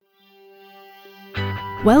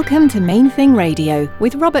Welcome to Main Thing Radio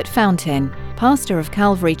with Robert Fountain, pastor of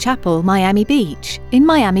Calvary Chapel, Miami Beach, in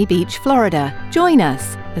Miami Beach, Florida. Join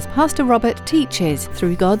us as Pastor Robert teaches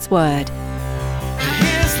through God's Word.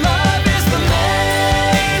 His love is the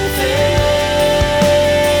main thing.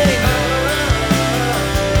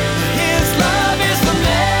 His love is the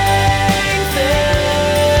main thing.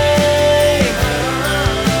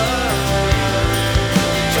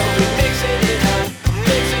 So we're mixing it up,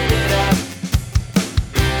 mixing it up.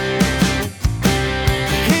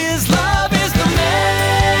 His love is the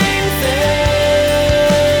main thing.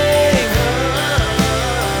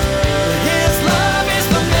 His love is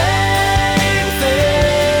the main thing.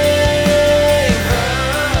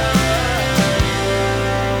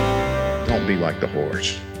 Don't be like the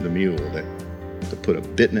horse, the mule, that to put a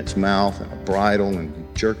bit in its mouth and a bridle and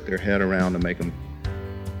jerk their head around to make them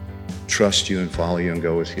trust you and follow you and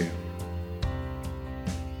go with you.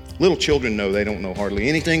 Little children know they don't know hardly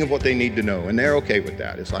anything of what they need to know, and they're okay with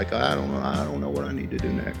that. It's like, I don't know what I need to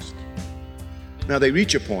do next. Now they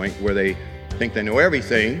reach a point where they think they know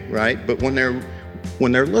everything, right? But when they're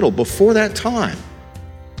little, before that time,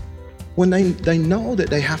 when they know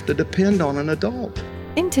that they have to depend on an adult.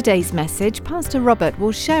 In today's message, Pastor Robert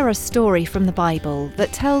will share a story from the Bible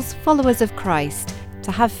that tells followers of Christ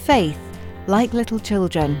to have faith like little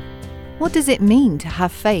children. What does it mean to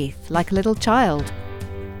have faith like a little child?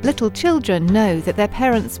 Little children know that their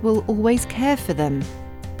parents will always care for them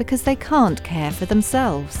because they can't care for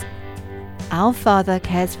themselves. Our Father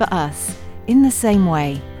cares for us in the same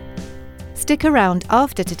way. Stick around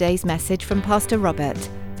after today's message from Pastor Robert.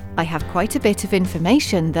 I have quite a bit of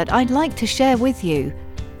information that I'd like to share with you.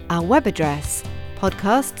 Our web address,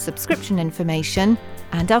 podcast subscription information,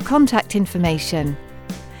 and our contact information.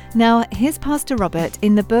 Now, here's Pastor Robert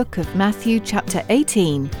in the book of Matthew chapter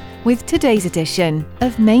 18 with today's edition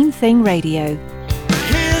of Main Thing Radio.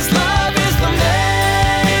 His love is the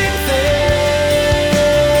main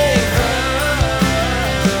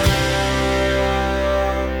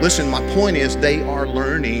thing. Listen, my point is they are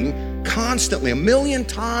learning constantly, 1,000,000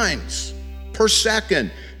 times per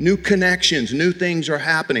second. New connections, new things are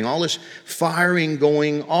happening, all this firing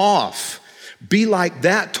going off. Be like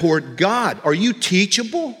that toward God. Are you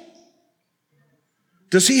teachable?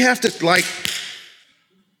 Does he have to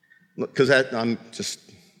because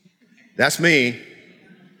that's me.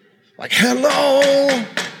 Like, hello.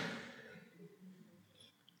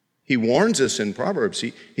 He warns us in Proverbs.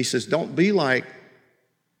 He says, don't be like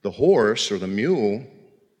the horse or the mule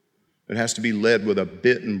that has to be led with a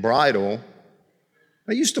bit and bridle.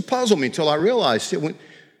 It used to puzzle me until I realized it.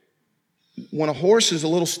 When a horse is a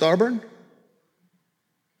little stubborn,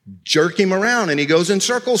 jerk him around and he goes in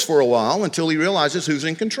circles for a while until he realizes who's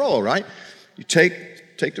in control, right? You take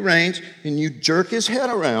the reins and you jerk his head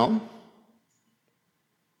around.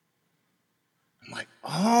 I'm like,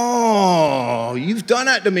 oh, you've done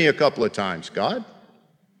that to me a couple of times, God.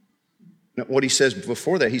 Now, what he says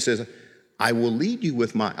before that, he says, I will lead you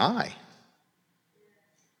with my eye.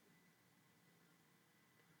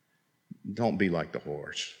 Don't be like the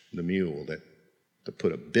horse, the mule, that to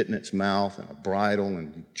put a bit in its mouth and a bridle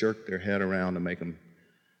and jerk their head around to make them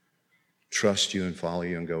trust you and follow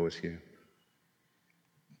you and go with you.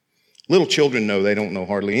 Little children know they don't know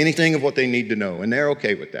hardly anything of what they need to know, and they're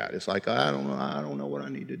okay with that. It's like, I don't know what I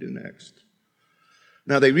need to do next.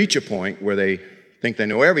 Now they reach a point where they think they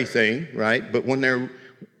know everything, right? But when they're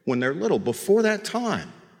little, before that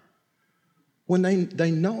time, when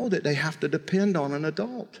they know that they have to depend on an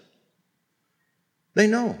adult. They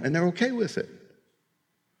know, and they're okay with it.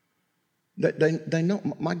 They know.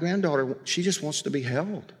 My granddaughter, she just wants to be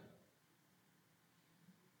held.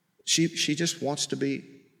 She just wants to be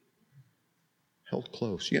held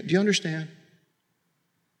close. Do you understand?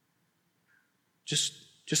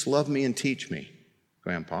 Just love me and teach me,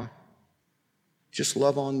 Grandpa. Just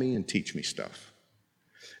love on me and teach me stuff.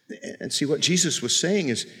 And see, what Jesus was saying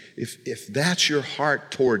is, if that's your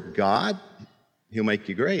heart toward God, He'll make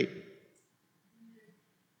you great.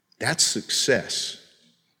 That's success.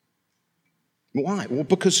 Why? Well,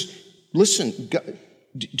 because, listen, God,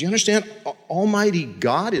 do you understand? Almighty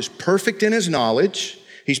God is perfect in His knowledge.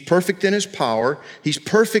 He's perfect in His power. He's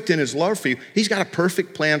perfect in His love for you. He's got a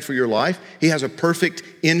perfect plan for your life. He has a perfect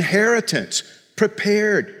inheritance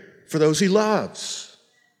prepared for those He loves.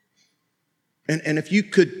 And if you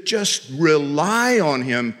could just rely on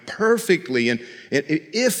Him perfectly, and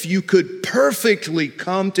if you could perfectly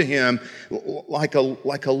come to Him like a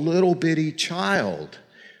little bitty child,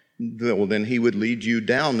 well, then He would lead you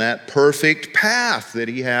down that perfect path that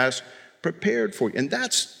He has prepared for you. And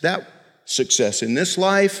that's that success in this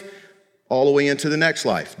life all the way into the next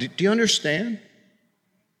life. Do you understand?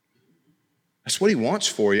 That's what he wants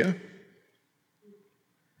for you.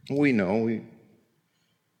 We know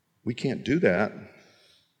we can't do that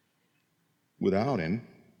without him.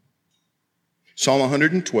 Psalm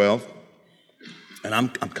 112, and I'm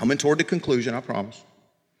coming toward the conclusion, I promise.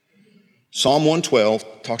 Psalm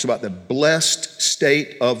 112 talks about the blessed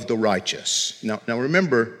state of the righteous. Now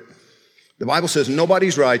remember, the Bible says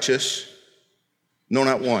nobody's righteous, no,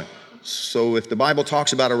 not one. So if the Bible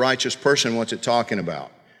talks about a righteous person, what's it talking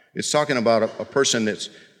about? It's talking about a person that's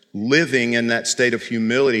living in that state of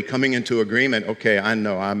humility, coming into agreement. Okay, I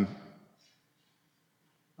know I'm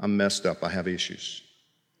messed up. I have issues.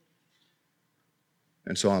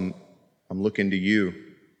 And so I'm looking to you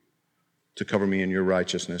to cover me in your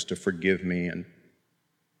righteousness, to forgive me and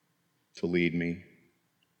to lead me.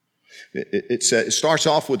 It starts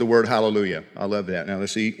off with the word hallelujah. I love that. Now,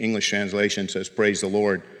 the English translation says praise the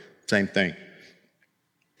Lord. Same thing.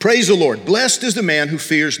 Praise the Lord. Blessed is the man who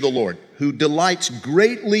fears the Lord, who delights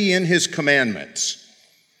greatly in his commandments.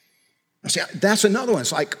 Now, see, that's another one.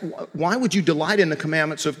 It's like, why would you delight in the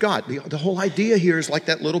commandments of God? The whole idea here is like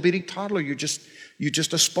that little bitty toddler. You're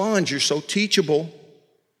just a sponge. You're so teachable.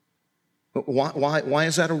 But why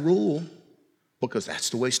is that a rule? Because that's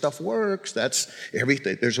the way stuff works. That's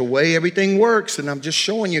everything. There's a way everything works. And I'm just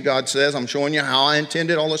showing you, God says, I'm showing you how I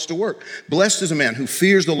intended all this to work. Blessed is a man who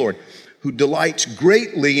fears the Lord, who delights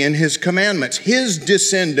greatly in his commandments. His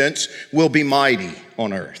descendants will be mighty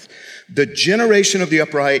on earth. The generation of the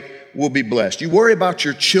upright will be blessed. You worry about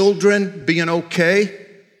your children being okay?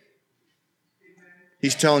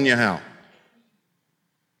 He's telling you how.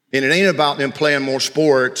 And it ain't about them playing more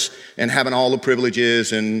sports and having all the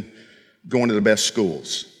privileges and going to the best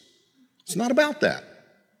schools. It's not about that.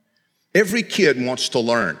 Every kid wants to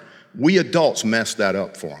learn. We adults mess that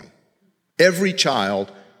up for them. Every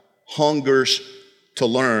child hungers to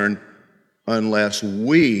learn unless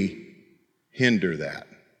we hinder that.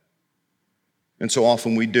 And so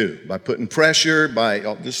often we do, by putting pressure, by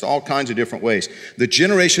just all kinds of different ways. The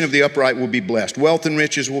generation of the upright will be blessed. Wealth and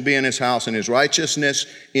riches will be in his house, and his righteousness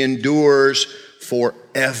endures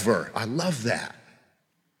forever. I love that.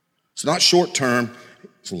 It's not short term,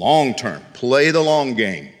 it's long term. Play the long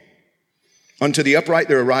game. Unto the upright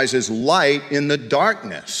there arises light in the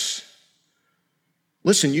darkness.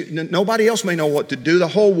 Listen, nobody else may know what to do. The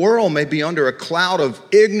whole world may be under a cloud of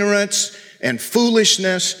ignorance and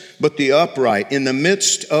foolishness, but the upright, in the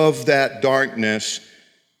midst of that darkness,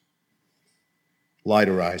 light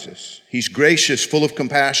arises. He's gracious, full of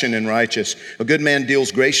compassion and righteous. A good man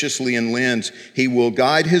deals graciously and lends. He will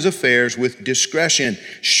guide his affairs with discretion.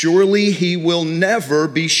 Surely he will never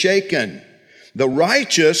be shaken. The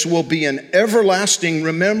righteous will be an everlasting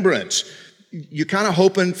remembrance. You're kind of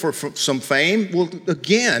hoping for some fame? Well,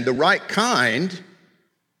 again, the right kind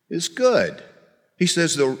is good. He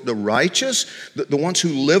says the righteous, the ones who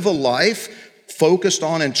live a life focused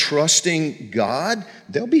on and trusting God,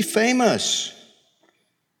 they'll be famous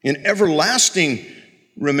in everlasting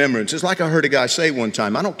remembrance. It's like I heard a guy say one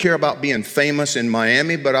time, I don't care about being famous in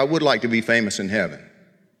Miami, but I would like to be famous in heaven.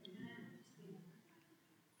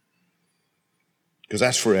 Because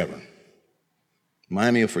that's forever.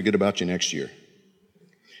 Miami will forget about you next year.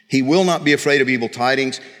 He will not be afraid of evil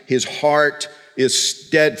tidings. His heart is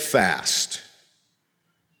steadfast.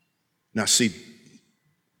 Now see,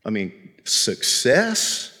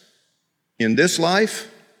 success in this life,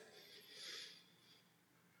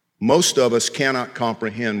 most of us cannot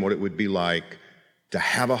comprehend what it would be like to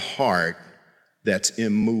have a heart that's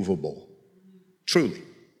immovable. Truly.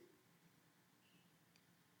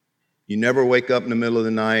 You never wake up in the middle of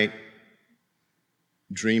the night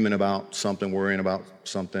dreaming about something, worrying about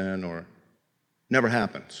something, or never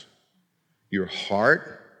happens. Your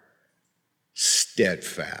heart,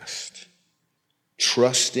 steadfast,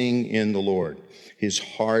 trusting in the Lord. His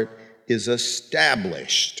heart is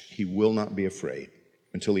established. He will not be afraid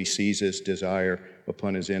until he sees his desire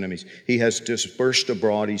upon his enemies. He has dispersed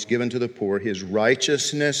abroad. He's given to the poor. His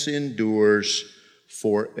righteousness endures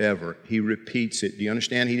forever. He repeats it. Do you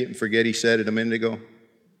understand? He didn't forget he said it a minute ago.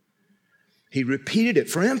 He repeated it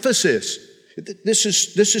for emphasis. This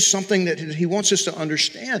is something that he wants us to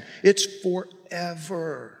understand. It's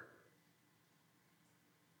forever.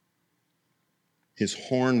 His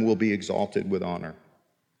horn will be exalted with honor.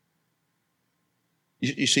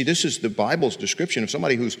 You see, this is the Bible's description of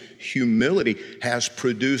somebody whose humility has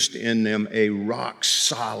produced in them a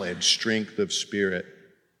rock-solid strength of spirit.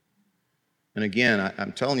 And again,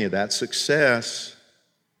 I'm telling you, that's success.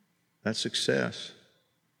 That's success.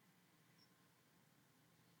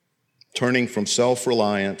 Turning from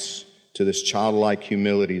self-reliance to this childlike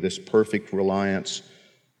humility, this perfect reliance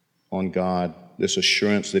on God. this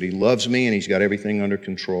assurance that He loves me and He's got everything under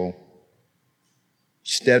control.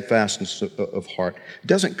 Steadfastness of heart. It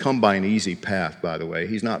doesn't come by an easy path, by the way.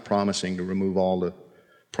 He's not promising to remove all the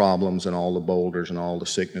problems and all the boulders and all the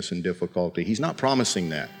sickness and difficulty. He's not promising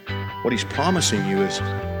that. What He's promising you is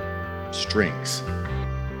strength,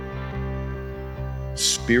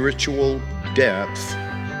 spiritual depth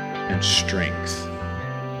and strength.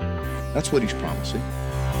 That's what He's promising.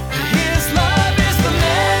 His love is the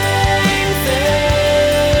main thing.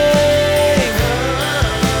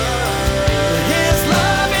 His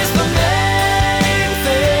love is the main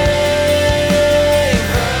thing.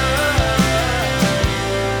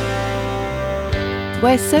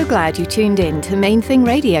 We're so glad you tuned in to Main Thing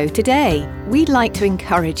Radio today. We'd like to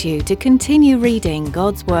encourage you to continue reading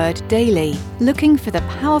God's Word daily, looking for the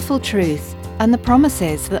powerful truth and the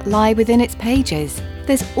promises that lie within its pages.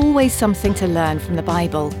 There's always something to learn from the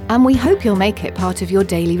Bible, and we hope you'll make it part of your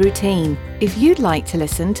daily routine. If you'd like to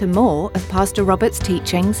listen to more of Pastor Robert's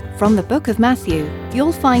teachings from the book of Matthew,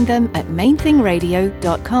 you'll find them at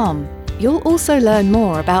mainthingradio.com. You'll also learn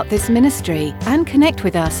more about this ministry and connect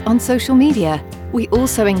with us on social media. We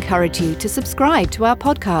also encourage you to subscribe to our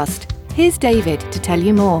podcast. Here's David to tell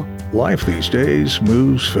you more. Life these days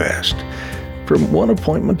moves fast. From one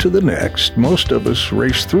appointment to the next, most of us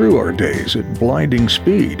race through our days at blinding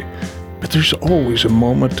speed. But there's always a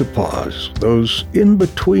moment to pause. Those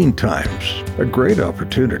in-between times are great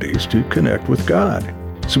opportunities to connect with God.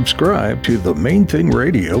 Subscribe to the Main Thing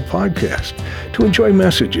Radio podcast to enjoy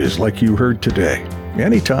messages like you heard today,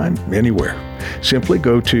 anytime, anywhere. Simply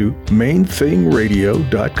go to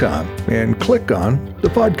mainthingradio.com and click on the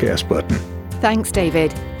podcast button. Thanks,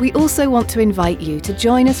 David. We also want to invite you to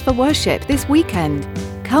join us for worship this weekend.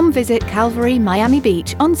 Come visit Calvary Miami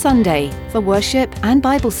Beach on Sunday for worship and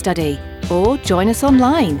Bible study, or join us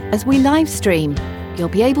online as we live stream. You'll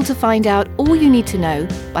be able to find out all you need to know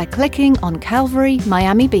by clicking on Calvary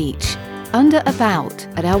Miami Beach under About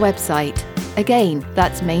at our website. Again,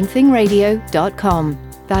 that's mainthingradio.com.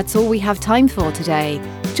 That's all we have time for today.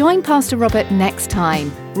 Join Pastor Robert next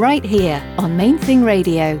time, right here on Main Thing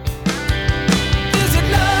Radio.